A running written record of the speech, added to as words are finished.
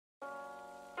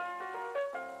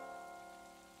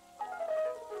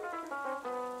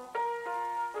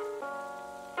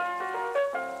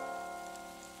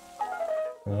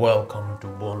Welcome to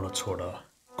Bolna Choda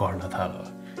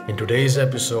Karnathala. In today's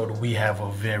episode, we have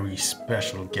a very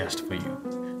special guest for you,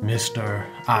 Mr.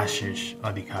 Ashish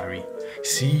Adhikari,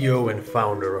 CEO and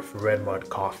founder of Red Mud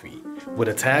Coffee, with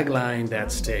a tagline that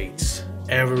states,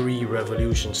 "Every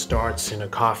revolution starts in a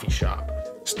coffee shop.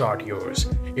 Start yours."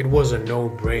 It was a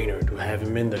no-brainer to have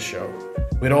him in the show.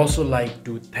 We'd also like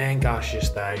to thank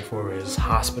Ashish Dai for his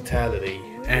hospitality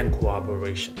and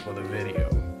cooperation for the video.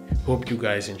 Hope you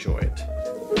guys enjoy it.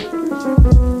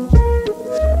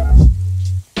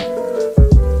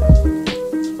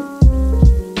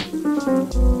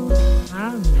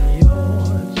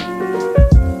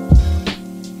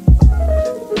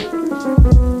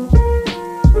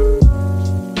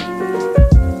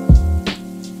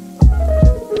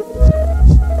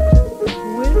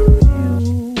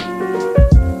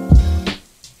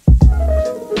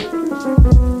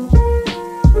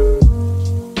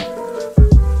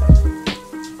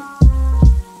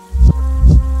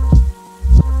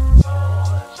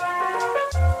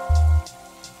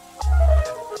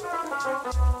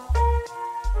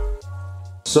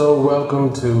 So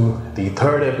welcome to the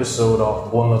third episode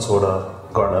of Bolna Choda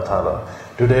Karnathala.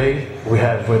 Today we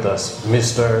have with us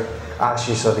Mr.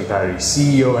 Ashish Adhikari,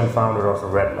 CEO and founder of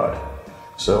Red Mud.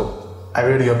 So I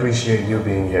really appreciate you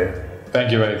being here.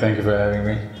 Thank you, Ray. Thank you for having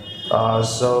me.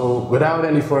 So without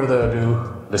any further ado,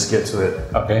 let's get to it.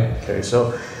 Okay.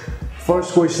 So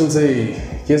first question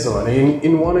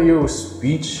in one of your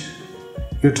speech,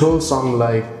 you told something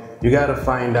like you gotta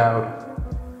find out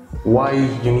why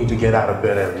you need to get out of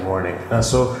bed every morning.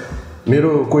 So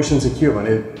मेरो question चाहिँ के हो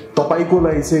भने तपाईको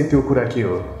लागि चाहिँ त्यो कुरा के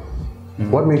हो?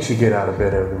 What makes you get out of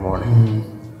bed every morning?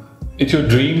 It's your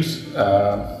dreams.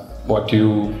 I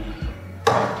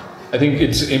think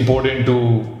it's important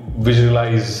to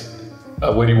visualize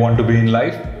where you want to be in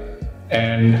life,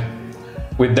 and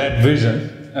with that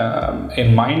vision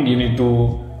in mind, you need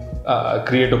to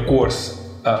create a course,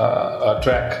 a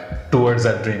track towards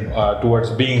that dream, towards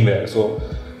being there. So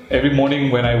every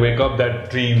morning when I wake up, that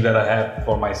dream that I have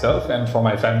for myself and for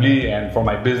my family and for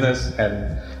my business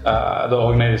and the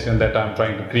organization that I'm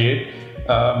trying to create,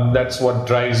 that's what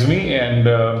drives me and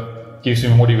keeps me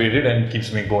motivated and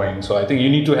keeps me going. So I think you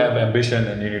need to have ambition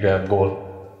and you need to have goal.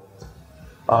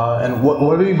 And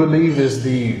what do you believe is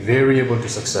the variable to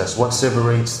success? What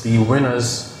separates the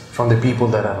winners from the people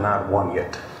that have not won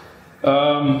yet?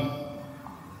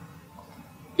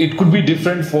 It could be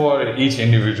different for each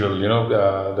individual,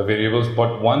 the variables,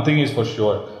 but one thing is for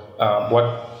sure.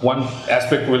 What one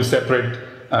aspect will separate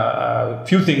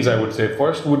few things, I would say.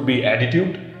 First would be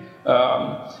attitude.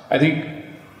 I think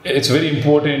it's very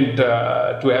important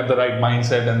to have the right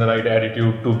mindset and the right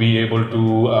attitude to be able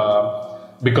to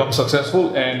become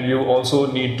successful, and you also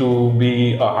need to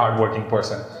be a hardworking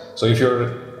person. So if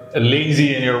you're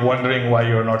lazy and you're wondering why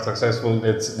you're not successful,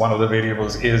 it's one of the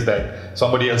variables is that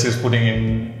somebody else is putting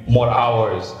in more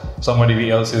hours,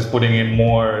 somebody else is putting in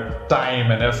more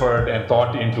time and effort and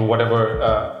thought into whatever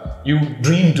you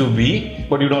dream to be,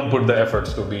 but you don't put the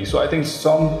efforts to be. So I think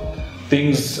some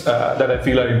things that I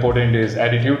feel are important is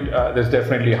attitude. There's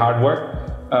definitely hard work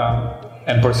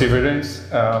and perseverance.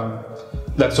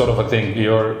 That sort of a thing.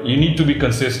 You need to be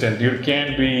consistent. You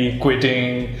can't be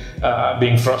quitting,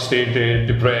 being frustrated,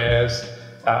 depressed,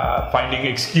 finding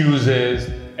excuses,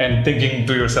 and thinking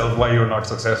to yourself why you're not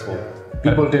successful.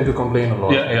 People tend to complain a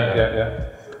lot. Yeah.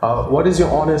 What is your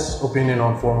honest opinion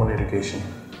on formal education?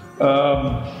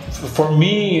 For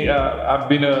me, I've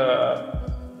been a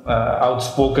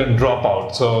outspoken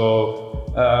dropout.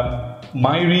 So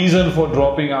my reason for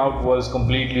dropping out was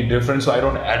completely different. So I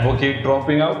don't advocate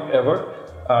dropping out ever.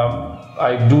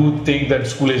 I do think that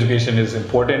school education is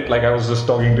important. Like I was just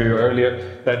talking to you earlier,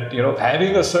 that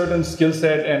having a certain skill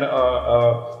set and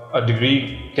a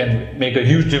degree can make a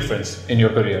huge difference in your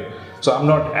career. So I'm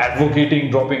not advocating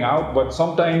dropping out, but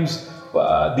sometimes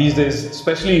these days,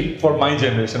 especially for my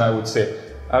generation, I would say,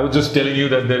 I was just telling you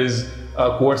that there is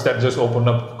a course that just opened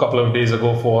up a couple of days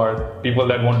ago for people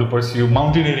that want to pursue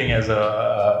mountaineering as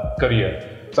a career.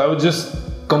 So I was just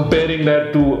comparing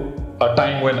that to a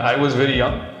time when I was very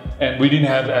young and we didn't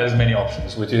have as many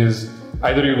options, which is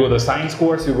either you go the science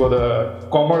course, you go the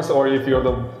commerce, or if you're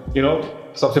the,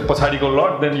 सबसे पछाडिको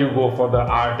lot, then you go for the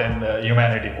art and the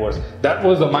humanity course. That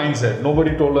was the mindset.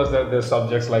 Nobody told us that there's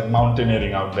subjects like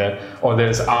mountaineering out there, or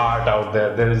there's art out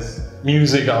there, there's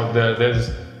music out there,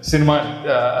 there's cinema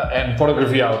and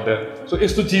photography out there. So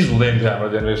यस्तो चीज हुँदैन थियो हाम्रो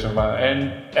जेनेरेसनमा.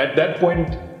 And at that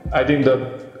point, I think the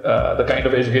kind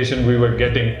of education we were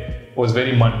getting was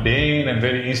very mundane and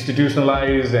very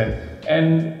institutionalized, and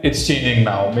it's changing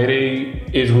now.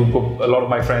 मेरे age group, a lot of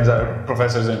my friends are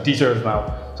professors and teachers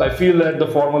now. So I feel that the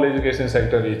formal education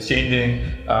sector is changing.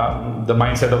 The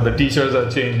mindset of the teachers are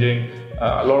changing.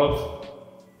 A lot of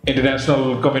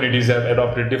international communities have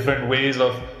adopted different ways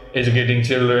of educating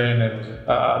children and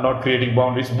not creating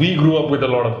boundaries. We grew up with a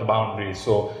lot of the boundaries.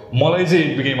 So Malaysia,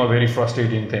 it became a very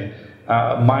frustrating thing.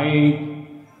 My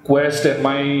quest and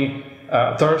my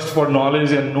thirst for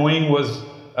knowledge and knowing was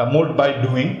more by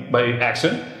doing, by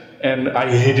action. And I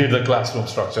hated the classroom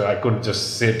structure. I could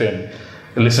just sit and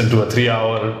listen to a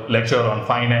 3-hour lecture on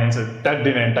finance, and that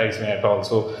didn't entice me at all.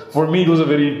 So for me, it was a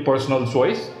very personal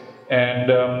choice.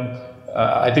 And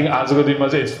I think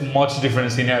it's much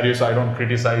different scenario, so I don't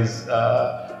criticize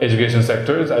education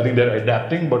sectors. I think they're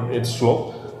adapting, but it's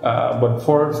slow. But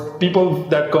for people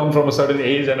that come from a certain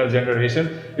age and a generation,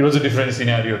 it was a different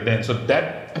scenario then. So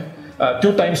that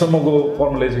 2 times ago,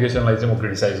 formal education like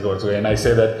criticized, and I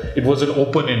say that it wasn't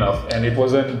open enough, and it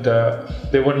wasn't.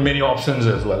 There weren't many options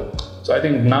as well. So I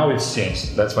think now it's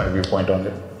changed. That's my viewpoint on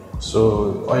it.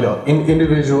 So,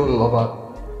 individual about.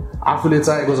 आफूले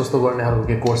चाहेको जस्तो गर्ने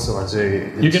खालको course छ भने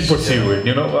चाहिँ you can pursue it,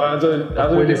 you know.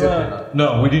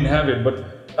 No, we didn't have it, but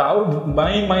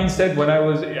my mindset when I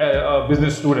was a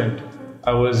business student,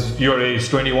 I was your age,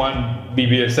 21,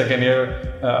 BBA second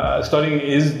year, studying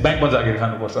is bank ma jagir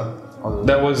khanu parcha.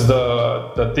 That was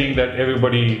the thing that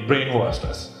everybody brainwashed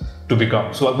us to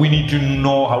become. So we need to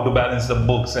know how to balance the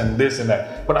books and this and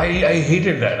that. But I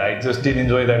hated that. I just didn't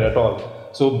enjoy that at all.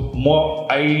 So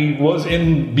I was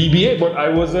in BBA, but I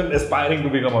wasn't aspiring to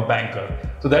become a banker.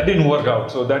 So that didn't work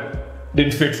out. So that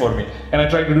didn't fit for me. And I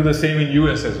tried to do the same in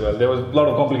US as well. There was a lot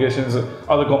of complications,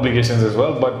 other complications as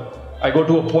well. But I got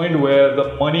to a point where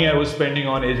the money I was spending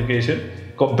on education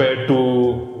compared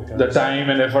to the time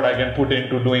and effort I can put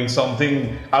into doing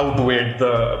something outweighed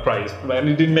the price. And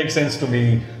it didn't make sense to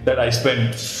me that I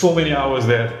spent so many hours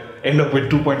there, end up with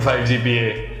 2.5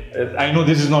 GPA. I know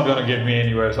this is not going to get me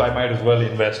anywhere, so I might as well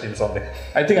invest in something.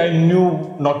 I think I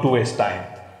knew not to waste time.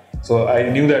 So I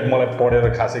knew that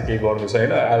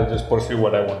I'll just pursue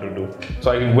what I want to do.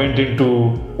 So I went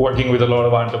into working with a lot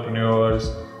of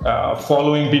entrepreneurs,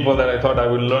 following people that I thought I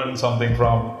would learn something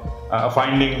from,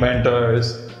 finding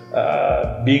mentors,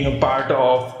 being a part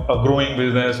of a growing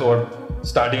business or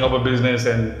starting up a business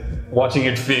and watching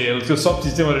it fail. So सब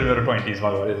चीजें मेरे 20s में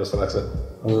हुआ जैसा लगता.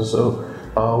 So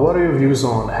what are your views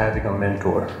on having a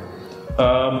mentor?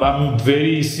 I'm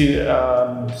very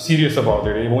serious about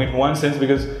it in one sense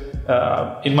because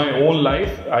in my own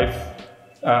life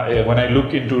when I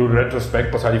look into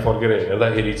retrospect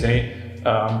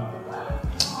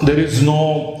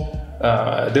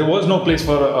there was no place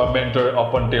for a mentor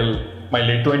up until my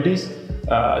late 20s.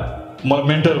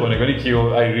 Mentor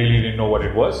I really didn't know what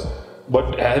it was.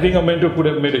 But having a mentor could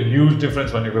have made a huge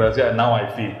difference when you could say, now I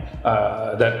feel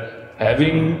that have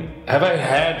I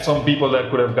had some people that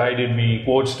could have guided me,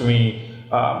 coached me,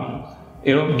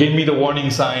 gave me the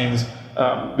warning signs,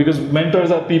 because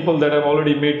mentors are people that have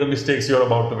already made the mistakes you're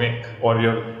about to make or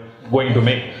you're going to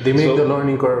make. They make the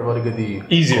learning curve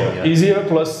easier,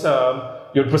 plus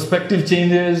your perspective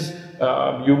changes,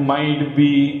 you might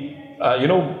be,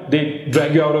 they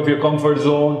drag you out of your comfort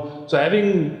zone. So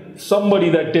having somebody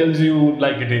that tells you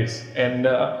like it is and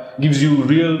gives you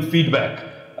real feedback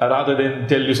rather than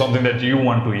tell you something that you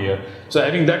want to hear. So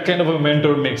having that kind of a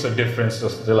mentor makes a difference,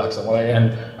 just relax.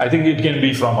 And I think it can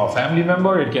be from a family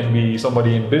member, it can be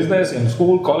somebody in business, in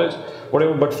school, college,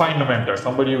 whatever, but find a mentor,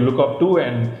 somebody you look up to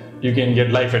and you can get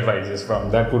life advices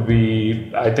from. That would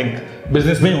be, I think,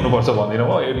 business mein hunu parcha bhanदैन,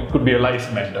 it could be a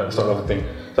life mentor sort of thing.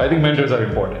 So I think mentors are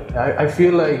important. I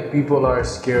feel like people are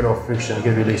scared of friction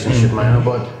in relationship,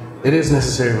 but it is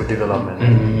necessary for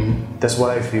development. That's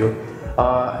what I feel.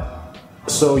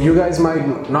 So you guys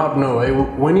might not know,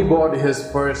 when he bought his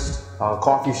first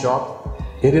coffee shop,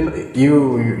 he didn't.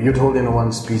 You told in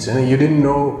one speech, and you didn't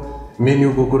know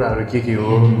menu ko kuraharu ke ke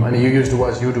ho, and you used to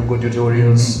watch YouTube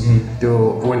tutorials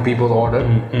to when people order.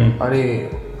 And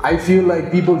I feel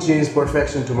like people chase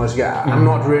perfection too much. Yeah, I'm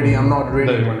not ready.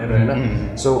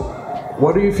 So,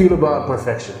 what do you feel about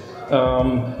perfection?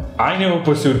 I never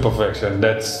pursued perfection.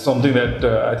 That's something that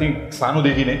I think Sanu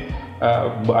Devine.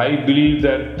 I believe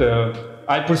that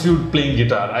I pursued playing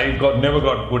guitar. I never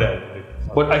got good at it,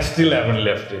 but I still haven't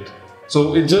left it.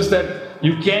 So it's just that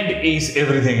you can't ace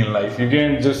everything in life. You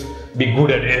can't just be good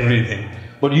at everything.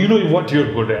 But you know what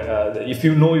you're good at. If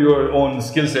you know your own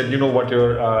skill set, you know what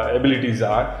your abilities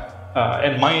are.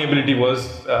 And my ability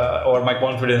was, or my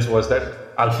confidence was that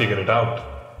I'll figure it out.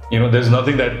 There's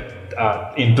nothing that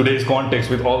in today's context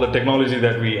with all the technology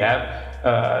that we have,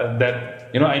 that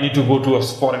I need to go to a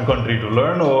foreign country to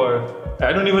learn, or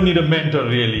I don't even need a mentor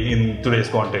really in today's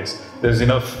context. There's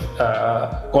enough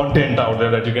content out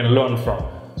there that you can learn from.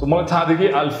 So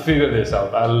I'll figure this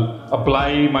out. I'll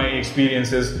apply my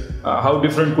experiences. How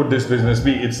different could this business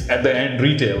be? It's at the end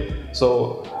retail.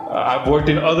 So I've worked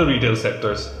in other retail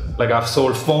sectors. Like I've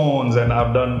sold phones and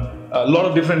I've done a lot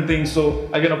of different things. So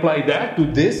I can apply that to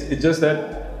this. It's just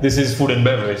that this is food and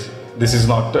beverage. This is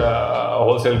not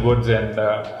wholesale goods, and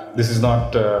this is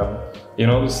not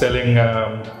selling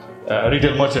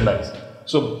retail merchandise.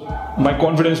 So my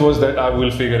confidence was that I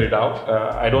will figure it out.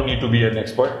 I don't need to be an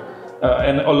expert.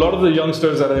 And a lot of the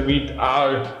youngsters that I meet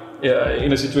are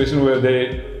in a situation where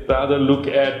they rather look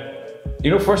at,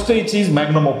 first is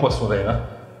magnum opus.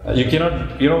 You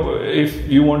cannot, if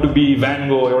you want to be Van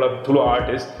Gogh or a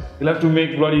artist, you'll have to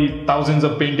make bloody thousands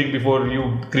of paintings before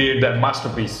you create that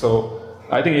masterpiece. So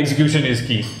I think execution is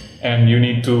key, and you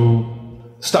need to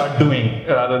start doing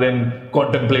rather than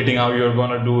contemplating how you're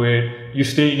going to do it. You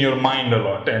stay in your mind a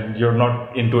lot and you're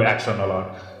not into action a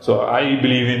lot. So I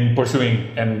believe in pursuing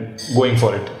and going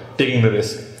for it, taking the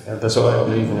risk. Yeah, that's what I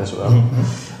believe in as well.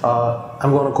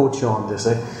 I'm going to quote you on this.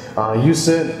 You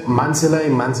said, "Manselai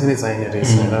mansene chaine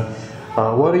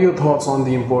रहेछ." What are your thoughts on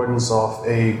the importance of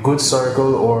a good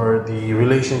circle or the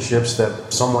relationships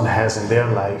that someone has in their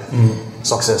life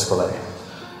successfully?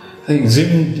 I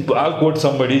think I'll quote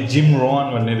somebody, Jim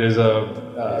Rohn, when it is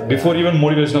before even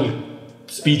motivational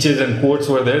speeches and quotes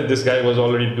were there, this guy was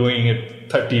already doing it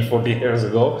 30, 40 years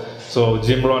ago. So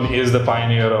Jim Rohn is the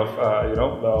pioneer of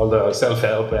all the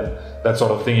self-help and that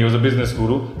sort of thing. He was a business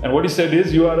guru, and what he said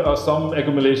is, you are some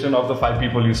accumulation of the 5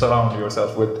 people you surround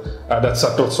yourself with. That's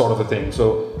sort of a thing.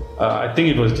 So I think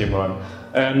it was Jim Rohn,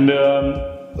 and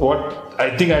what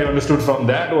I think I understood from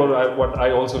that, or what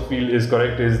I also feel is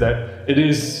correct, is that it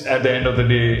is at the end of the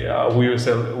day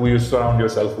who you surround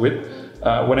yourself with.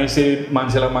 When I say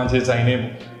Manchela Manche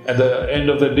Chaine, at the end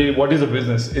of the day, what is a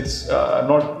business? It's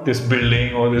not this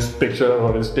building or this picture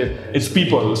or this tape. It's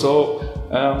people. So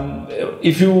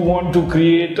if you want to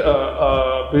create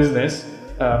a business,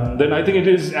 then I think it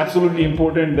is absolutely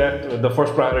important that the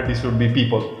first priority should be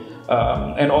people.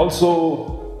 And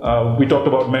also, we talked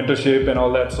about mentorship and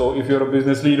all that. So if you're a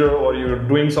business leader or you're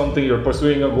doing something, you're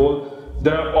pursuing a goal,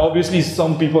 there are obviously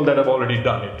some people that have already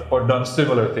done it or done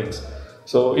similar things.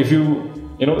 So if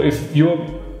you're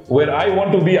where I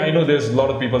want to be, I know there's a lot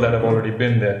of people that have already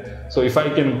been there. So if I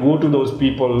can go to those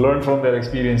people, learn from their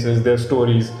experiences, their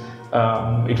stories,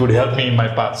 it would help me in my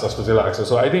path. So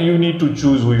I think you need to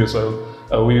choose who you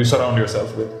surround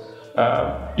yourself with.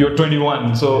 You're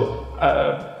 21, so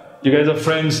you guys are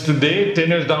friends today. 10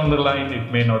 years down the line, it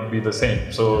may not be the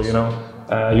same. So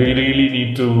you really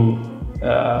need to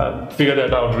figure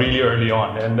that out really early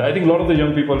on. And I think a lot of the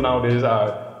young people nowadays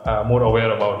are more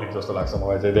aware about it.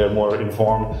 They're more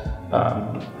informed.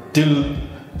 Till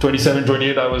 27,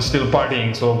 28, I was still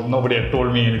partying, so nobody had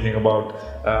told me anything about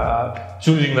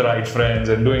choosing the right friends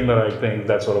and doing the right things,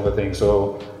 that sort of a thing.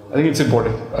 So I think it's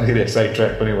important. I get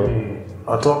sidetracked anyway.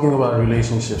 Talking about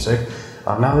relationships,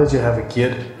 now that you have a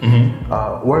kid,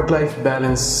 work-life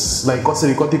balance, like what's the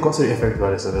effect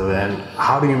and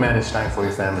how do you manage time for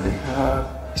your family?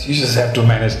 You just have to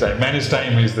manage time. Manage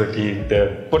time is the key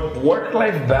there. But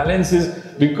work-life balance is,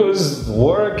 because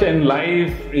work and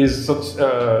life is such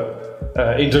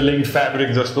interlinked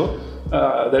fabric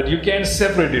that you can't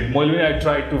separate it. I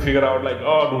tried to figure out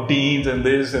routines and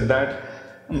this and that.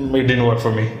 It didn't work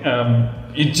for me.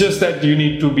 It's just that you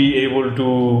need to be able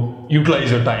to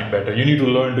utilize your time better. You need to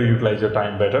learn to utilize your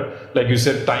time better. Like you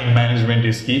said, time management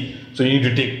is key. So you need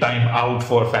to take time out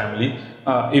for family.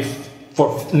 If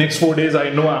for next 4 days I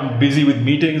know I'm busy with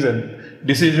meetings and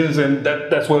decisions, and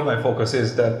that's where my focus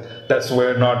is. That's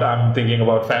where not I'm thinking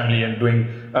about family and doing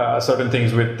certain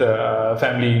things with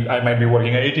family. I might be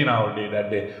working an 18-hour day that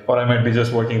day, or I might be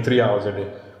just working 3 hours a day.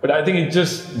 But I think it's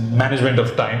just management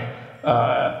of time.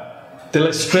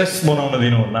 Till stress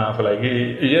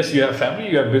yes, you have family,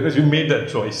 you have business, you made that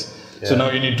choice. Yeah. So now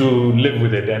you need to live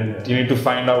with it, and you need to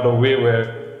find out a way where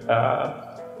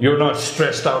you're not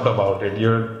stressed out about it.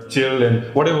 You're chill and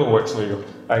whatever works for you.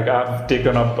 Like I've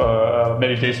taken up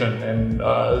meditation and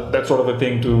that sort of a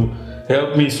thing to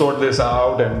help me sort this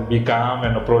out and be calm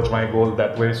and approach my goal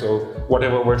that way. So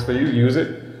whatever works for you, use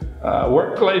it.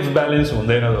 Work-life balance, you'll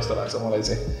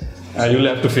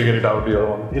have to figure it out your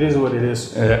own. It is what it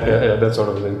is. Yeah, that sort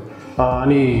of thing.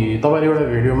 अनि तपाईले एउटा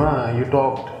भिडियोमा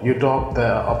you talked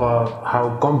about how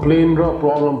complain raw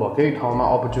problem भएकै ठाउँमा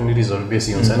opportunities-हरु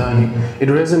बेसी हुन्छ हैन. अनि it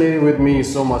resonated with me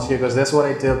so much because that's what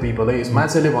I tell people.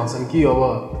 मान्छेले भन्छन् कि अब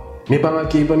नेपालमा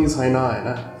केही पनि छैन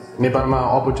हैन, नेपालमा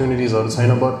opportunities-हरु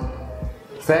छैन, but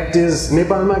fact is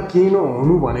नेपालमा केही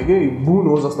नहुनु भनेकै बुन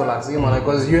हो जस्तो लाग्छ कि मलाई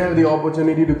because you have the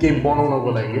opportunity to keep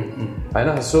बनाउनको लागि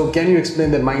हैन so can you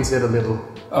explain that mindset a little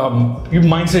yo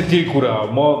mindset के कुरा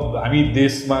म हामी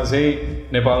देशमा चाहिँ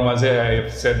नेपालमा चाहिँ I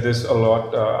have said this a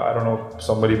lot I don't know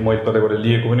somebody मैले कतैबाट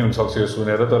लिएको पनि हुन सक्छ यो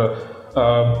सुनेर तर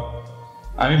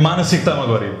हामी मानसिकतामा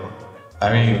गरिब हो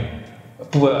हामी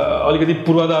अलिकति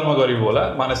पूर्वाधारमा गरिब होला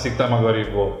मानसिकतामा गरिब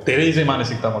हो धेरै चाहिँ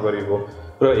मानसिकतामा गरिब हो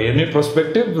र हेर्ने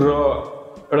पर्सपेक्टिभ र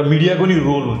एउटा मिडियाको नि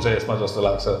रोल हुन्छ यसमा जस्तो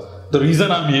लाग्छ the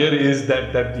reason I am here is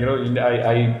that you know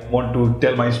I want to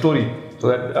tell my story so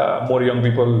that more young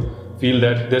people feel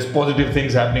that there is positive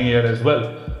things happening here as well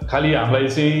खालि हामीलाई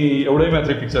चाहिँ एउटै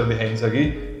मात्रै picture देखाइन्छ कि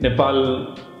Nepal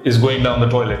is going down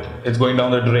the toilet it's going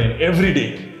down the drain every day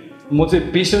म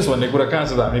चाहिँ patience भन्ने कुरा कहाँ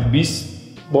छ त हामी 20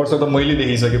 वर्ष त मैले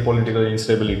देखिसकेँ political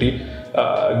instability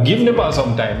give Nepal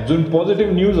some time जुन पोजिटिभ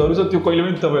न्युजहरू छ त्यो कहिले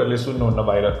पनि तपाईँहरूले सुन्नुहुन्न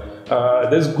बाहिर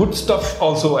there is good stuff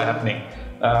also happening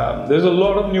there is a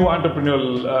lot of new entrepreneurial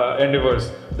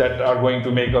endeavours that are going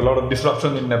to make a lot of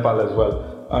destruction in Nepal as well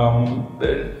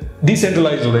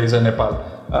decentralize हुँदैछ Nepal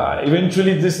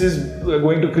eventually this is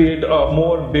going to create a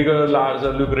more bigger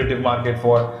larger lucrative market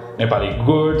for Nepali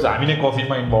goods हामी नै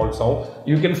कफीमा involve छौँ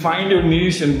you can find your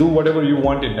niche and do whatever you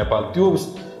want in Nepal त्यो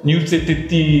news चाहिँ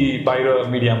त्यति बाहिर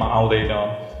मिडियामा आउँदैन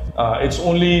it's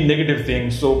only negative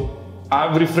things so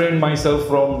I've refrained myself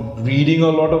from reading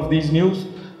a lot of these news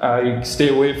I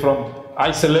stay away from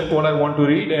I select what I want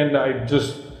to read and I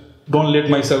just don't let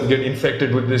myself get infected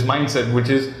with this mindset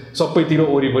which is सबैतिर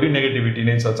वरिपरि negativity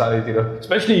नै छ चारैतिर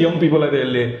specially young पिपललाई त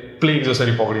यसले plague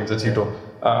जसरी पक्रिन्छ छिटो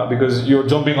बिकज यो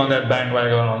jumping on that band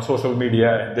wagon on social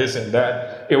media and this and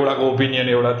that एउटाको ओपिनियन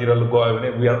एउटातिर गयो भने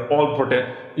we are all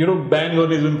protect you know ban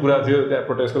गर्ने जुन कुरा थियो त्यहाँ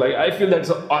प्रोटेस्टको लागि I feel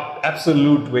that's a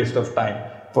absolute waste of time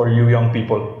for you young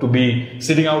people to be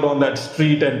sitting out on that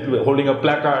street and holding a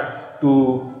placard to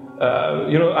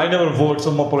you know I never vote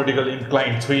so more politically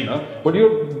inclined छुइनँ but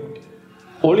you're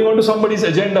holding on to somebody's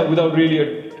agenda without really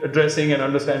addressing and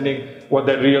understanding what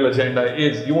that real agenda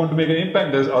is. You want to make an impact,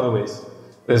 there's other ways.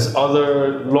 There's other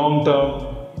long-term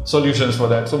solutions for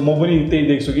that. So, म पनि त्यही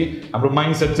देख्छु कि हाम्रो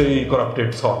mindset चाहिँ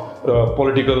corrupted छ र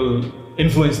political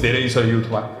influence धेरै छ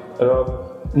youthमा र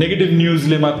नेगेटिभ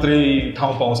न्युजले मात्रै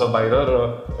ठाउँ पाउँछ बाहिर र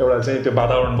एउटा चाहिँ त्यो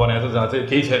वातावरण बनाएको छ जहाँ चाहिँ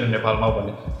केही छैन नेपालमा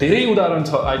भन्ने धेरै उदाहरण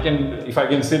छ if I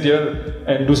can sit here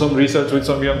and do some research with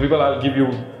some young people I will give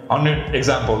you 100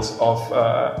 examples of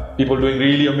people doing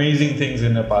really amazing things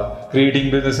in Nepal, creating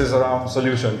businesses around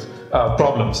solutions,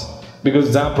 problems. Because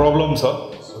जहाँ problem छ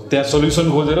त्यहाँ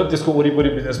solution खोजेर त्यसको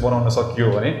वरिपरि business बनाउन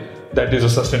सकियो भने that is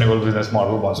a sustainable business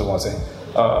model भन्छु म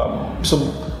चाहिँ so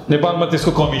नेपालमा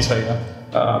त्यसको कमी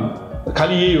छैन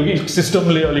खालि यही हो कि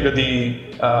सिस्टमले अलिकति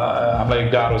हामीलाई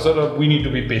गाह्रो छ र we need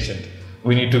to be patient,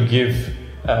 we need to give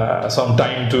some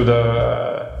time to the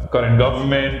current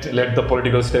government, let the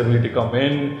political stability come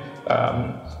in,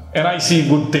 and I see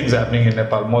good things happening in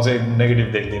Nepal. म चाहिँ नेगेटिभ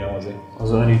देख्दिनँ म चाहिँ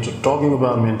हजुर अनि टकिङ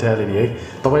अबाउट मेन्टालिटी है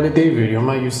तपाईँले त्यही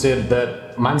भिडियोमा यु सेड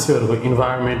द्याट मान्छेहरूको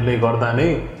इन्भाइरोमेन्टले गर्दा नै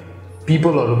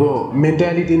पिपलहरूको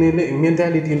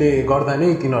मेन्टालिटीले गर्दा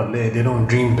नै तिनीहरूले they don't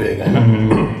dream big Hahn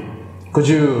could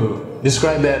you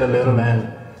describe that a little end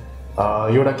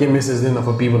एउटा के मेसेज दिन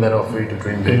फर people that are afraid to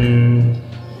dream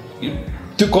big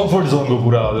त्यो कम्फर्ट जोनको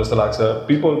कुरा हो जस्तो लाग्छ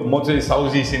पिपल म चाहिँ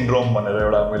साउजी सिन्ड्रोम भनेर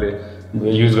एउटा मैले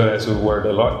युज गरेको छु वर्ड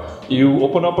अ लट यु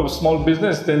open up a small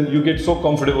business then you get so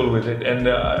comfortable with it and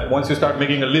ones you start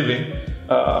making a living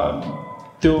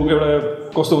त्यो एउटा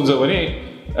कस्तो हुन्छ भने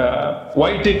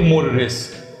वाइ टेक मोर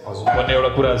रिस्क भन्ने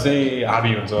एउटा कुरा चाहिँ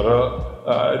हाबी हुन्छ र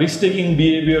रिस्क टेकिङ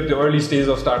बिहेभियर त्यो अर्ली स्टेज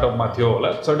अफ स्टार्टअपमा थियो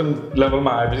होला सर्टन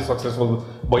लेभलमा आएपछि सक्सेसफुल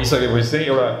भइसकेपछि चाहिँ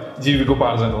एउटा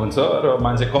जीविकोपार्जन हुन्छ र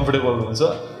मान्छे कम्फर्टेबल हुन्छ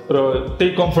र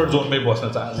त्यही कम्फर्ट जोनमै बस्न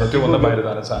चाहन्छ त्योभन्दा बाहिर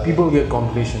जान चाहन्छ पिपल गेट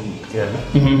कम्प्लिसन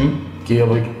कि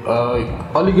अब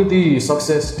अलिकति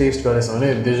सक्सेस टेस्ट गरेछ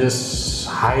भने they just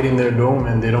hide in there dome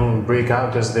and they don't break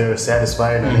out because they are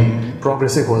satisfied अनि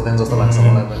प्रोग्रेसै खोज्दैन जस्तो लाग्छ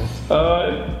मलाई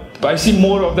पनि I see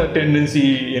more of that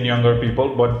tendency in younger people,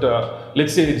 but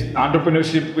let's say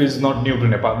entrepreneurship is not new to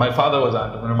Nepal. My father was an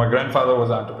entrepreneur, my grandfather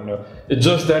was an entrepreneur. It's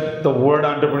just that the word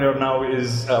entrepreneur now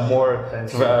is more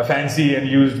fancy and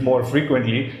used more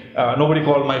frequently. Nobody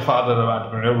called my father an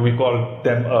entrepreneur, we called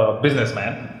them a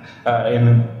businessman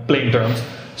in plain terms.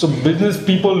 So business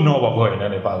people know about in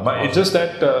Nepal. It's just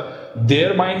that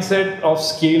their mindset of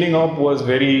scaling up was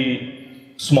very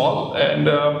small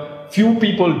and few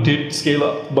people did scale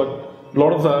up, but a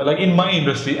lot of like in my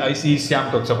industry, I see Syam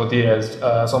Takshapati as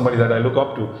somebody that I look up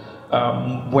to.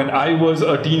 When I was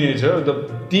a teenager, the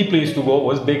place to go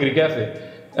was Bakery Cafe,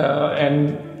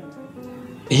 and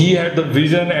he had the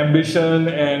vision, ambition,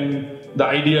 and the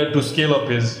idea to scale up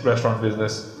his restaurant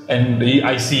business. And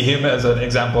I see him as an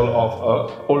example of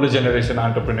an older generation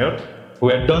entrepreneur who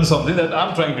had done something that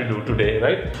I'm trying to do today,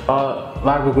 right?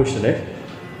 Last question,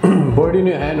 bird in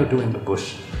your hand or two in the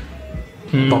bush?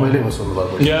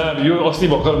 Yeah, you asli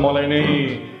bhakar malai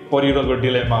nai parirako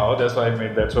dilemma ho. That's why I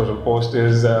made that social post.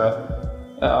 Is I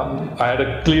had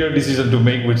a clear decision to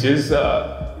make, which is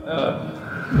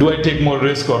do I take more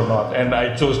risk or not? And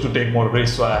I chose to take more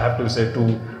risk, so I have to say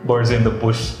two birds in the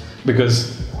bush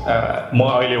because म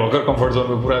अहिले भर्खर comfort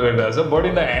जोनको कुरा गरिरहेको छ bird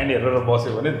in the hand हेरेर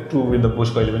बस्यो भने two in the Bush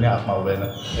कहिले पनि हातमा हुँदैन.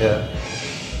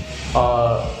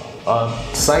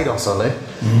 Side hustle,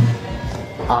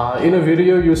 in a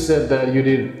video you said that you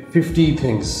did 50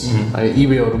 things.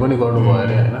 eBay-हरु पनि गर्नुभयो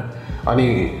अरे हैन. अनि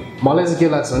मलाई चाहिँ के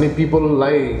लाग्छ भने people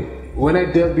like when I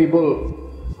tell people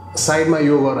साइडमा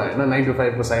यो गर हैन 9 to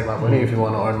 5 को साइडमा पनि if you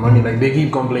want to earn money, like they keep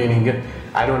complaining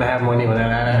I don't have money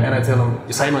and I tell them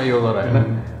साइडमा यो गर हैन,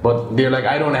 but they're like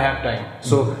I don't have time.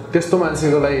 So त्यस्तो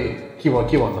मान्छेको लागि के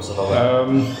भन्नु छ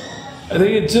तपाईँ? I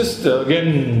think it's just again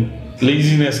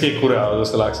laziness कै कुरा हो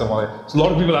जस्तो लाग्छ मलाई. So a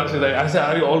lot of people ask me like, I say,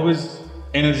 are you always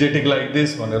energetic like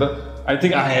this भनेर. I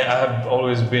think I have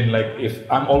always been like, if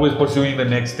I'm always pursuing the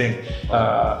next thing.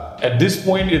 At this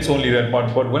point it's only that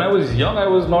part, but when I was young I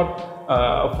was not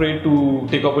afraid to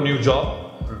take up a new job.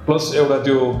 Plus एउटा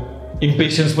त्यो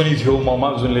impatience पनि थियो mama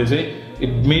जुनले चाहिँ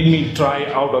it made me try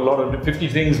out a lot of 50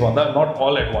 things भन्दा not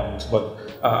all at once, but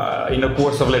in a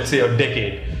course of let's say a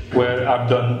decade where I've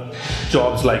done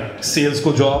jobs like sales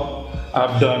ko job,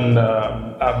 I've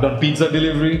done pizza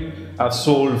delivery, I've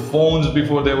sold phones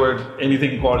before there were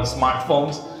anything called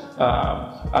smartphones,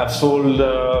 I've sold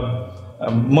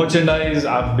merchandise,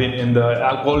 I've been in the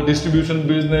alcohol distribution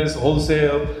business,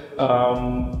 wholesale,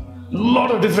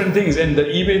 lot of different things. And the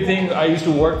eBay thing, I used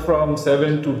to work from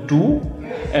 7 to 2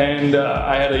 and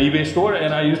I had an eBay store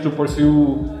and I used to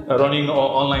pursue running an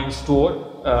online store.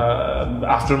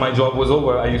 After my job was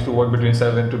over, I used to work between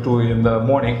 7 to 2 in the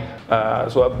morning.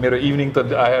 So my evening,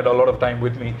 I had a lot of time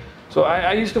with me. So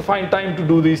I used to find time to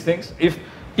do these things.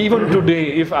 Even today,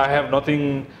 if I have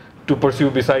nothing to pursue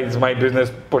besides my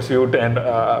business pursuit and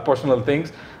personal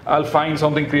things, I'll find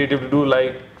something creative to do,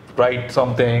 like write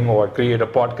something or create a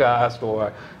podcast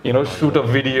or shoot a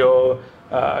video,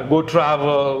 go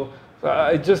travel.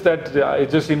 It's just that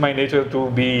it's just in my nature to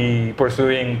be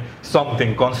pursuing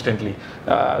something constantly.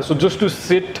 So just to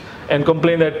sit and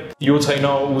complain that yo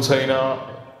chaina u chaina,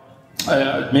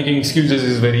 making excuses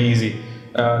is very easy.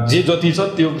 जे जति छ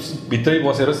त्यो भित्रै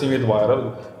बसेर सीमित भएर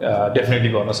definitely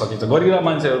गर्न सकिन्छ. गरिरहेको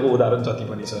मान्छेहरूको उदाहरण जति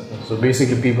पनि छ. So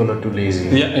basically people are too lazy.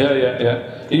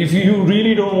 Yeah. If you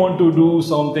really don't want to do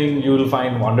something, you will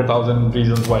find 100,000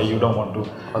 reasons why you don't want to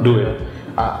do it.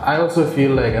 I also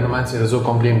feel like मान्छेहरू जो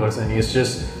कम्प्लेन गर्छ नि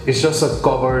it's just a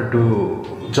cover to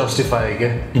justify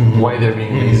why they're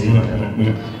being lazy.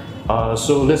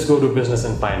 So let's go to business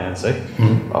and finance.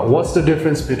 What's the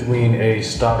difference between a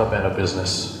startup and a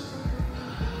business?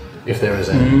 If there is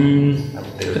any.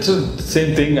 It's the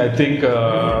same thing. I think I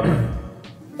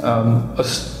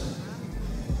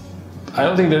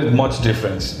don't think there's much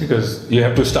difference because you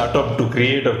have to start up to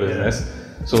create a business.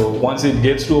 So once it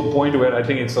gets to a point where I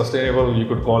think it's sustainable, you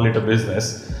could call it a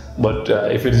business. But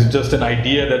if it is just an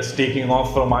idea that's taking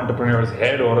off from entrepreneur's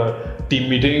head or a team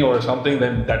meeting or something,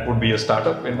 then that would be a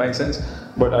startup in my sense.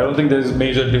 But I don't think there's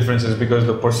major differences because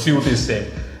the pursuit is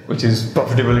same, which is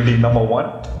profitability number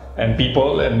one. And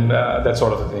people and that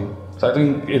sort of a thing. So I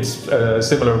think it's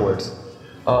similar words.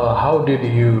 How did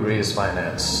you raise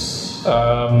finance?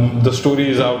 The story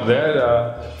is out there.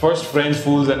 First friends,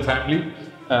 fools and family.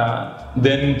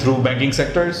 Then through banking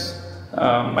sectors.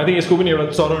 I think यसको पनि एउटा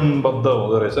चरणबद्ध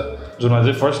हुँदो रहेछ जुनमा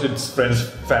चाहिँ first it's friends,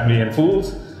 family and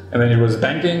fools, and then it was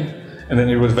banking, and then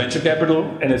it was venture capital,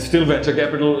 and it's still venture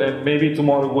capital, and maybe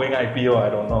tomorrow going IPO, I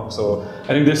don't know. So I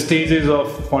think there's stages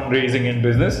of fundraising in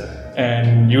business.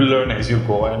 And you learn as you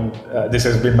go, and this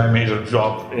has been my major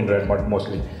job in Redmart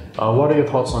mostly. What are your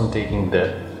thoughts on taking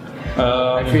debt?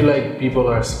 I feel like people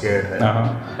are scared.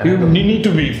 You need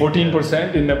to be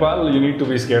 14% in Nepal. You need to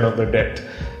be scared of the debt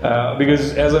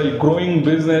because as a growing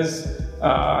business,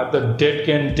 the debt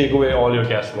can take away all your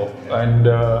cash flow. And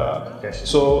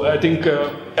so I think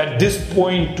at this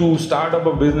point to start up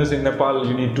a business in Nepal,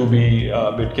 you need to be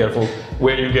a bit careful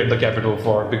where you get the capital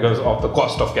for because of the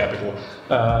cost of capital.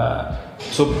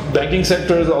 So banking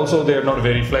sectors also, they're not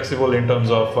very flexible in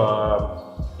terms of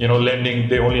lending.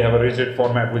 They only have a rigid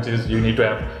format, which is you need to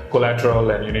have collateral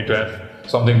and you need to have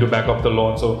something to back up the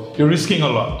loan. So you're risking a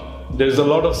lot. There's a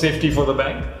lot of safety for the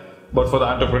bank, but for the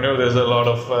entrepreneur, there's a lot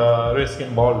of risk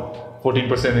involved.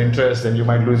 14% interest, and you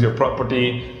might lose your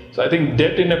property. So I think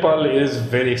debt in Nepal is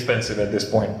very expensive at this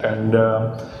point, and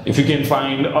if you can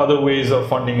find other ways of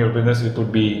funding your business, it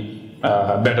would be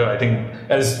better. I think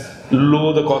as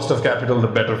low the cost of capital, the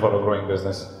better for a growing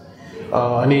business.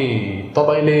 अनि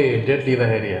तपाईले date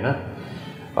लिँदाखेरि हैन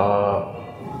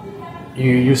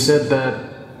you said that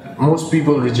most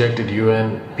people rejected you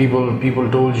and people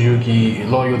told you कि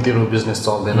ल यो तेरो business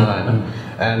चल्दैन हैन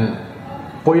and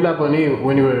पहिला पनि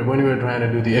when you were trying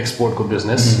to do the export को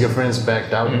business your friends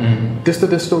backed out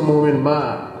त्यस्तो moment मा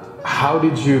how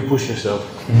did you push yourself?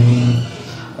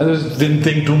 I just didn't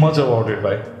think too much about it,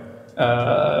 right?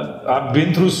 I've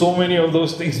been through so many of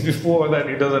those things before that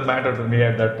it doesn't matter to me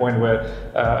at that point where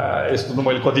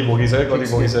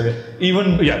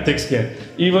even thick skin.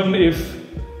 Even if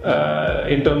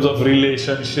in terms of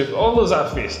relationship, all those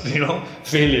I've faced,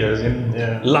 failures in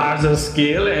larger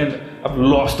scale, and I've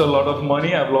lost a lot of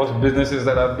money. I've lost businesses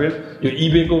that I've built. The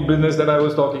eBay business that I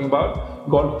was talking about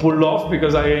got pulled off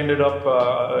because I ended up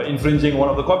infringing one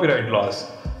of the copyright laws,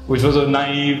 which was a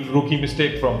naive rookie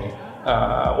mistake from me.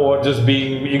 Or just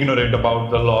being ignorant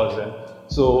about the laws, and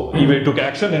so eBay took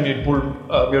action and it pulled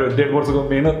dead worth of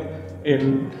mehnat.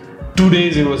 In 2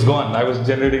 days it was gone. I was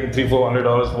generating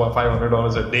 $300-400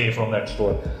 $500 a day from that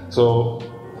store. So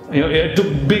it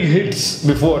took big hits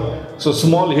before, so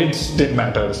small hits didn't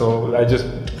matter. So I just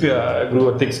grew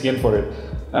a thick skin for it.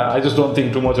 I just don't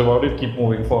think too much about it. Keep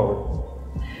moving forward.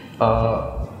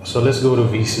 So let's go to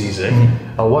VCs.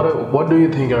 What do you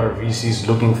think are VCs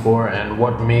looking for, and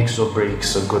what makes or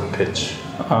breaks a good pitch?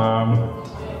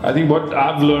 I think what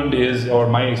I've learned is, or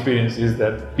my experience is,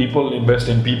 that people invest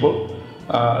in people.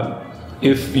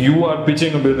 If you are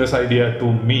pitching a business idea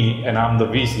to me and I'm the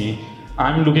VC,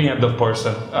 I'm looking at the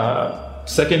person.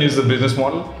 Second is the business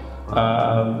model.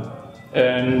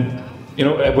 And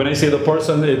when I say the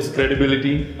person, it's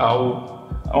credibility, how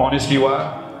honest you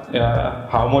are.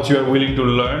 How much you are willing to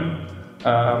learn,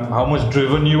 how much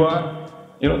driven you are.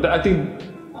 I think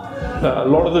a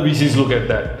lot of the VCs look at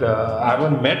that. I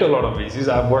haven't met a lot of VCs.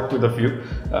 I've worked with a few,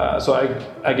 so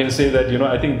I can say that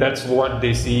I think that's what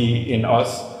they see in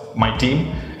us. My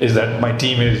team is that my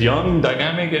team is young,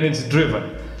 dynamic, and it's driven.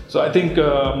 So I think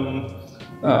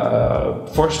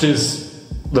first is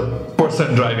the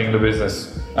person driving the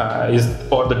business,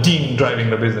 or the team driving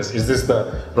the business. Is this the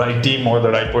right team or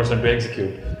the right person to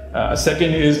execute?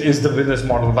 Second is the business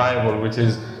model viable, which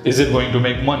is it going to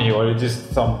make money, or is it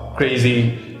just some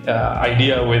crazy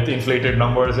idea with inflated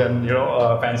numbers and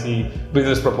a fancy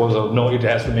business proposal? No, it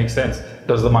has to make sense.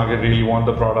 Does the market really want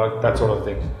the product? That sort of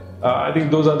thing. I think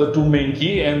those are the two main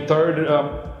key. And third,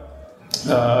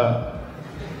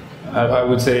 I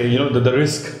would say the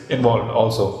risk involved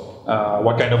also.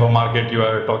 What kind of a market you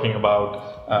are talking about?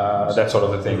 That sort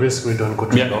of a thing. Risk we don't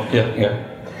control. Yeah.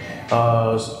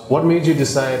 What made you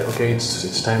decide, okay,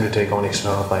 it's time to take on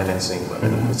external financing,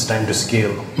 it's time to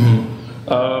scale?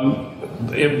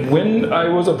 When I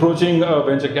was approaching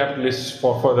venture capitalists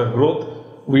for further growth,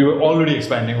 we were already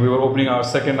expanding. We were opening our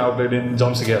second outlet in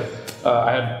Jamsigel.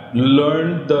 I had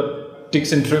learned the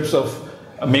tricks and trips of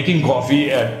making coffee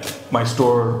at my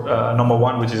store number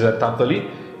 1, which is at Taptali.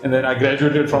 And then I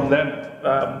graduated from that.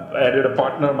 I added a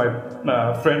partner, my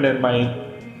friend and my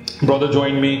brother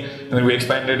joined me, and then we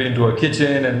expanded into a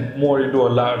kitchen and more into a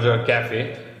larger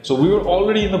cafe. So we were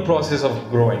already in the process of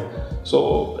growing.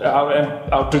 So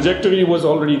our trajectory was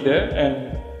already there,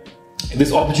 and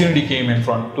this opportunity came in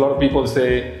front. A lot of people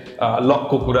say, luck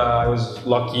ko kura, I was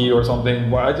lucky or something.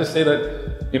 But I just say that,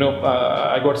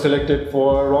 I got selected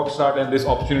for Rockstart, and this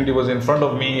opportunity was in front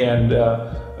of me, and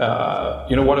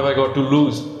what have I got to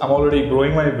lose? I'm already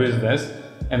growing my business,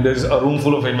 and there's a room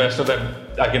full of investors that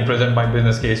I can present my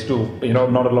business case to.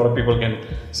 Not a lot of people can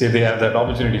say they have that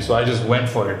opportunity. So I just went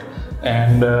for it.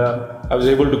 And I was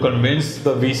able to convince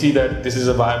the VC that this is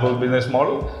a viable business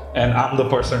model, and I'm the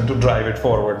person to drive it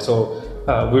forward. So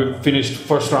we've finished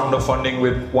first round of funding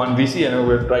with one VC, and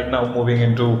we're right now moving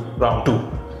into round 2.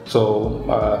 So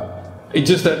it's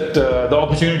just that the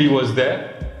opportunity was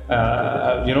there,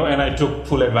 and I took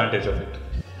full advantage of it.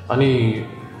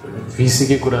 VC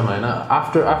के कुरामा हैन,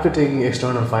 after taking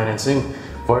external financing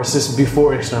versus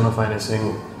before external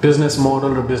financing, business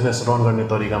model or business run गर्ने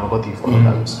तरिकामा कति फरक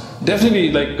आउँछ?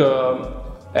 Definitely, like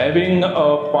having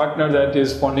a partner that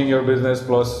is funding your business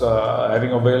plus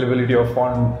having availability of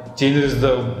fund changes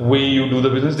the way you do the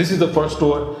business. This is the first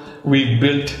store we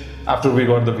built after we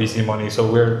got the VC money,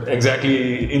 so we're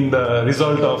exactly in the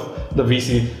result of the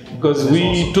VC because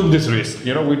we took this risk.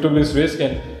 We took this risk,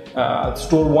 and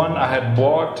Store 1 I had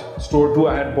bought, Store 2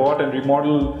 I had bought and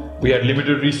remodeled. We had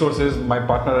limited resources, my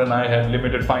partner and I had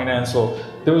limited finance, so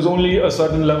there was only a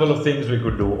certain level of things we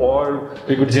could do, or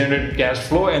we could generate cash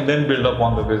flow and then build up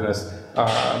on the business.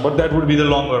 But that would be the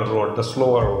longer road, the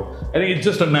slower road. I think it's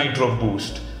just a nitro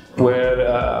boost, where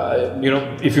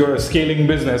if you're a scaling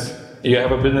business, you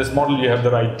have a business model, you have the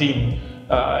right team,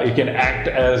 you can act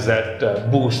as that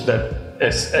boost that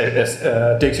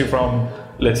takes you from,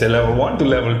 let's say, level 1 to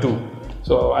level 2.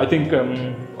 So I think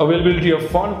availability of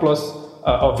fund plus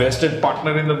a vested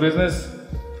partner in the business,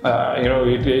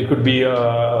 it could be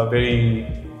a very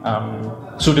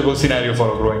suitable scenario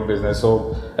for a growing business.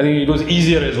 So I think it was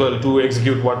easier as well to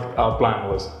execute what our plan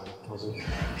was.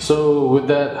 So with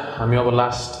that, our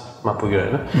last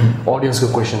audience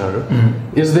question.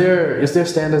 Is there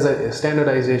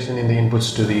standardization in the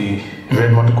inputs to the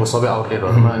Redmond outlet?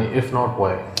 If not,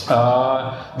 why?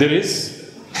 There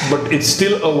is, but it's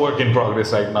still a work in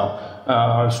progress right now.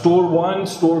 Store 1,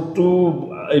 Store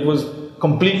 2, it was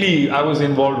completely, I was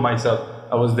involved myself.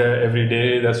 I was there every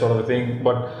day, that sort of a thing.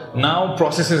 But now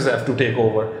processes have to take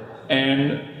over.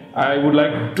 And I would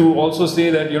like to also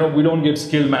say that, we don't get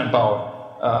skilled manpower.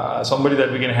 Somebody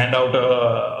that we can hand out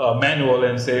a manual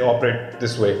and say, operate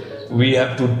this way. We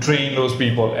have to train those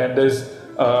people. And there's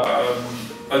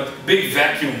a big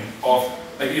vacuum of,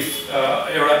 like, if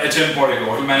you're a HM Portico,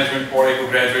 hotel management Portico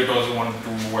graduate doesn't want to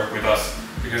work with us,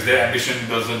 because their ambition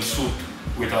doesn't suit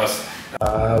with us.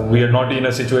 We are not in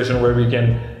a situation where we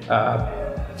can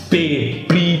pay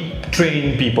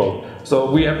pre-trained people.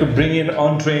 So we have to bring in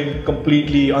untrained,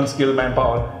 completely unskilled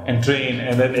manpower and train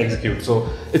and then execute. So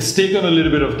it's taken a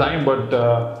little bit of time, but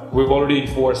we've already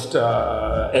enforced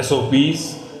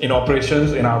SOPs in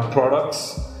operations, in our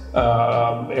products,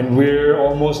 and we're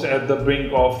almost at the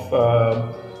brink of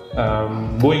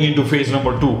going into phase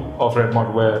number 2 of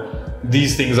Redmond, where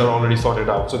these things are already sorted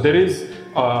out. So there is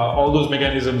all those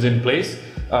mechanisms in place.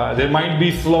 There might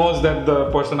be flaws that the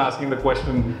person asking the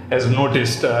question has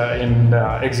noticed in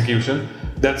execution.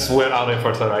 That's where our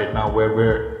efforts are right now, where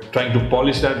we're trying to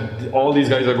polish that. All these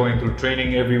guys are going through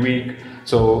training every week.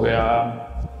 So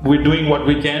we're doing what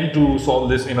we can to solve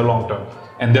this in a long term.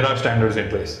 And there are standards in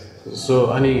place.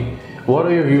 So, Ani, what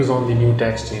are your views on the new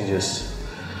tax changes?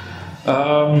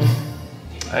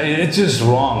 It's just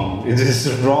wrong. It's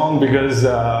just wrong because,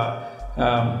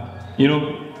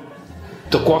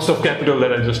 the cost of capital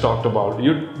that I just talked about,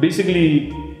 you're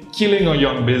basically killing a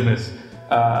young business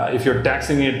if you're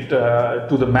taxing it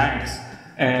to the max,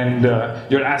 and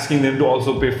you're asking them to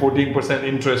also pay 14%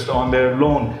 interest on their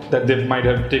loan that they might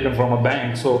have taken from a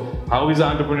bank. So how is an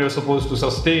entrepreneur supposed to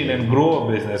sustain and grow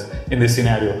a business in this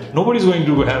scenario? Nobody's going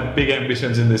to have big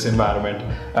ambitions in this environment.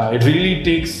 It really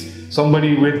takes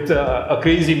somebody with a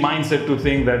crazy mindset to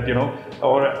think that,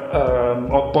 or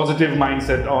a positive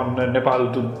mindset on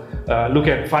Nepal to look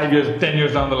at 5 years, 10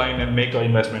 years down the line and make an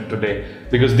investment today,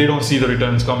 because they don't see the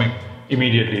returns coming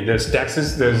immediately. There's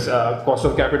taxes, there's cost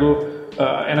of capital,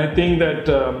 and I think that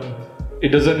it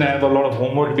doesn't have a lot of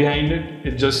homework behind it.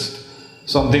 It's just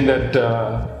something that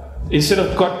instead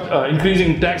of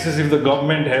increasing taxes, if the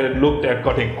government had looked at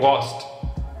cutting cost,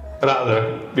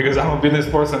 rather, because I'm a business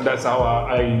person, that's how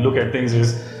I look at things,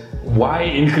 is why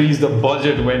increase the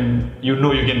budget when you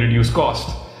can reduce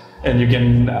cost and you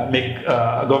can make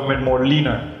a government more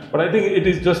leaner. But I think it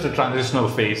is just a transitional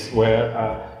phase where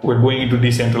we're going into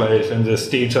decentralization, the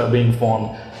states are being formed.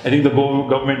 I think the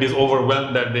government is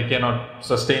overwhelmed that they cannot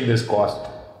sustain this cost.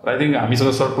 But I think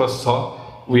Amisala surplus,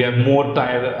 we have more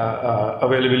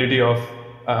availability of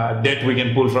debt we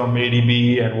can pull from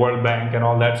ADB and World Bank and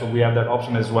all that, so we have that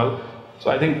option as well. So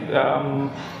I think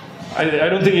I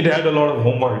don't think it had a lot of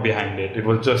homework behind it. It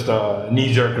was just a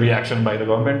knee-jerk reaction by the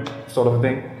government, sort of a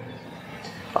thing.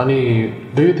 Ani,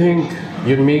 do you think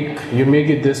you'd make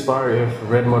it this far if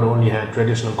Redmond only had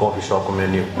traditional coffee shop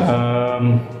menu?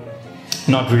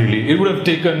 Not really. It would have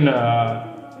taken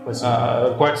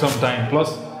quite some time.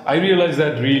 Plus, I realized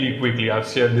that really quickly. I've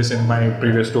shared this in my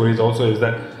previous stories also, is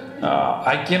that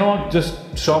I cannot just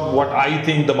shop what I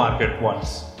think the market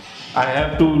wants. I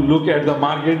have to look at the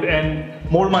market and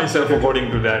mold myself according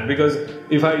to that, because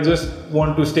if I just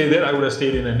want to stay there, I would have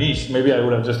stayed in a niche. Maybe I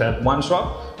would have just had one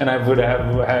shop and I would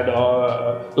have had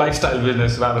a lifestyle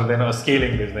business rather than a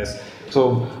scaling business.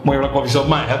 So, my coffee shop,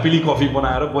 I happily coffee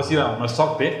बनाएर बसिरहन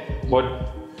सक्थे, but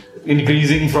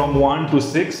increasing from 1 to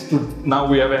 6 to now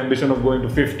we have an ambition of going to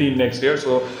 15 next year.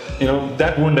 So,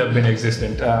 that wouldn't have been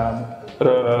existent.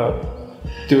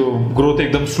 To growth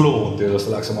एकदम slow हुन्थ्यो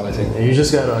जस्तो लाग्छ मलाई चाहिँ. You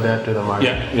just got to adapt to the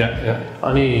market. Yeah.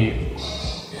 अनि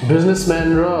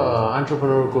businessman र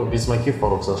entrepreneur को बीचमा के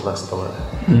फरक छ जस्तो लाग्छ तपाईलाई?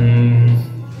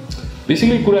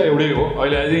 Basically, कुरा एउटै हो.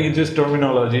 I think it's just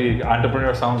terminology.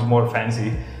 Entrepreneur sounds more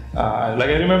fancy. Like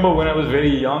I remember when I was very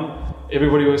young,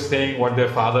 everybody was saying what their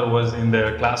father was in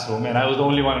their classroom, and I was the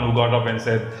only one who got up and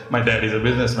said, "My dad is a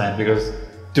businessman," because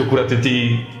त्यो कुरा त्यति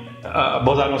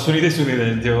बजारमा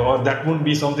सुनिँदैन थियो. Or that wouldn't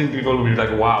be something people would be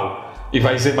like, "Wow." If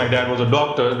I say my dad was a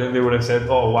doctor, then they would have said,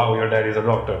 "Oh, wow, your dad is a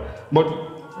doctor." But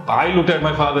I looked at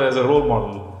my father as a role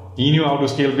model. He knew how to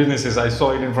scale businesses. I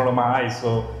saw it in front of my eyes.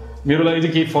 So मेरो लागि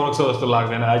चाहिँ केही फरक छ जस्तो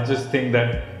लाग्दैन. I just think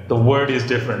that the word is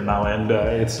different now, and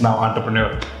it's now entrepreneur.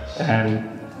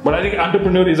 But I think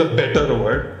entrepreneur is a better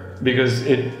word because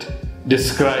it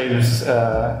describes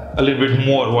a little bit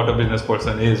more what a business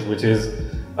person is, which is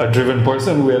a driven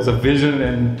person who has a vision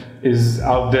and is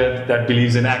out there that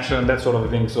believes in action, that sort of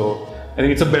thing. So I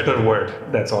think it's a better word.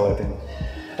 That's all I think.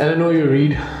 And I know you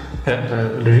read tech,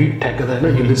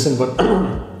 you listen, but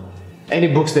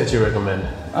any books that you recommend?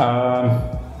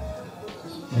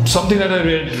 Something that I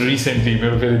read recently,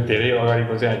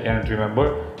 I can't remember.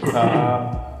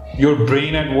 Your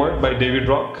Brain at Work by David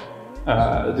Rock.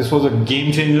 This was a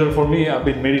game changer for me. I've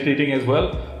been meditating as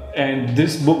well. And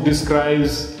this book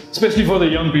describes, especially for the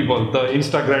young people, the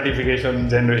instant gratification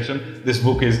generation, this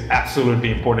book is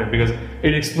absolutely important because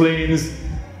it explains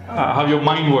how your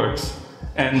mind works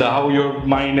and how your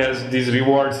mind has these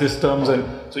reward systems. And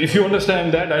so if you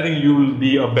understand that, I think you will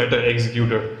be a better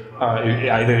executor.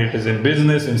 Either it is in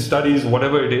business, in studies,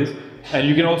 whatever it is. And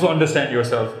you can also understand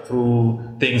yourself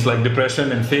through things like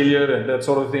depression and failure and that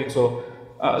sort of thing. So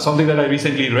something that I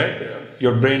recently read,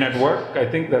 Your Brain at Work, I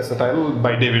think that's the title,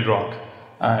 by David Rock.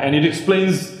 And it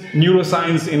explains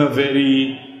neuroscience in a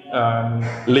very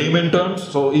layman terms.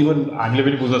 So even I'm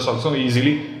living business also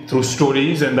easily through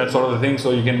stories and that sort of thing. So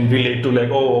you can relate to like,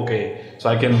 oh, okay. So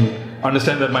I can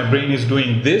understand that my brain is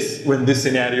doing this when this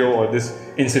scenario or this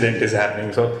incident is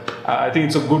happening. So I think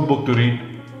it's a good book to read.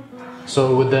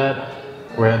 So with that,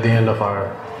 we're at the end of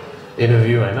our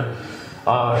interview, right now.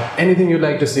 Anything you'd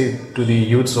like to say to the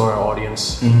youths or our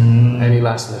audience? Any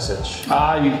last message?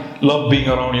 I love being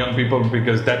around young people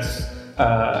because that's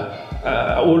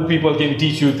old people can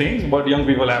teach you things, but young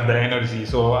people have the energy.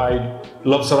 So I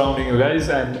love surrounding you guys,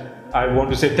 and I want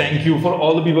to say thank you for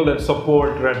all the people that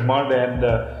support Red Mud. And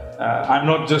I'm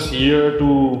not just here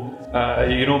to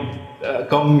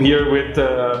come here with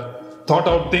thought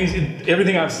out things.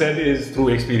 Everything I've said is through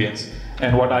experience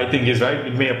and what I think is right.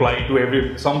 It may apply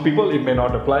to some people, it may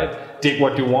not apply. Take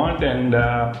what you want and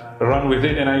run with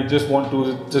it. And I just want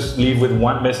to just leave with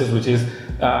one message, which is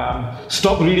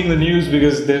stop reading the news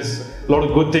because there's a lot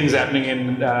of good things happening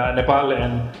in Nepal,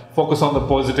 and focus on the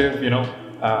positive.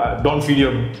 Don't feed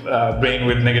your brain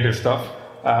with negative stuff.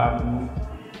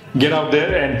 Get out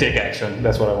there and take action.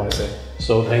 That's what I want to say.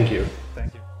 So thank you.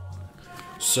 Thank you.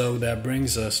 So that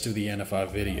brings us to the end of our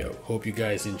video. Hope you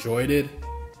guys enjoyed it.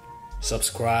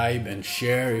 Subscribe and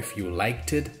share if you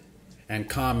liked it, and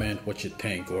comment what you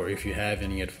think or if you have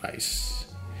any advice.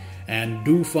 And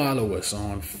do follow us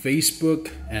on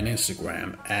Facebook and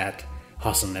Instagram at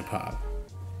Hustle Nepal.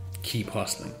 Keep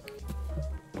hustling.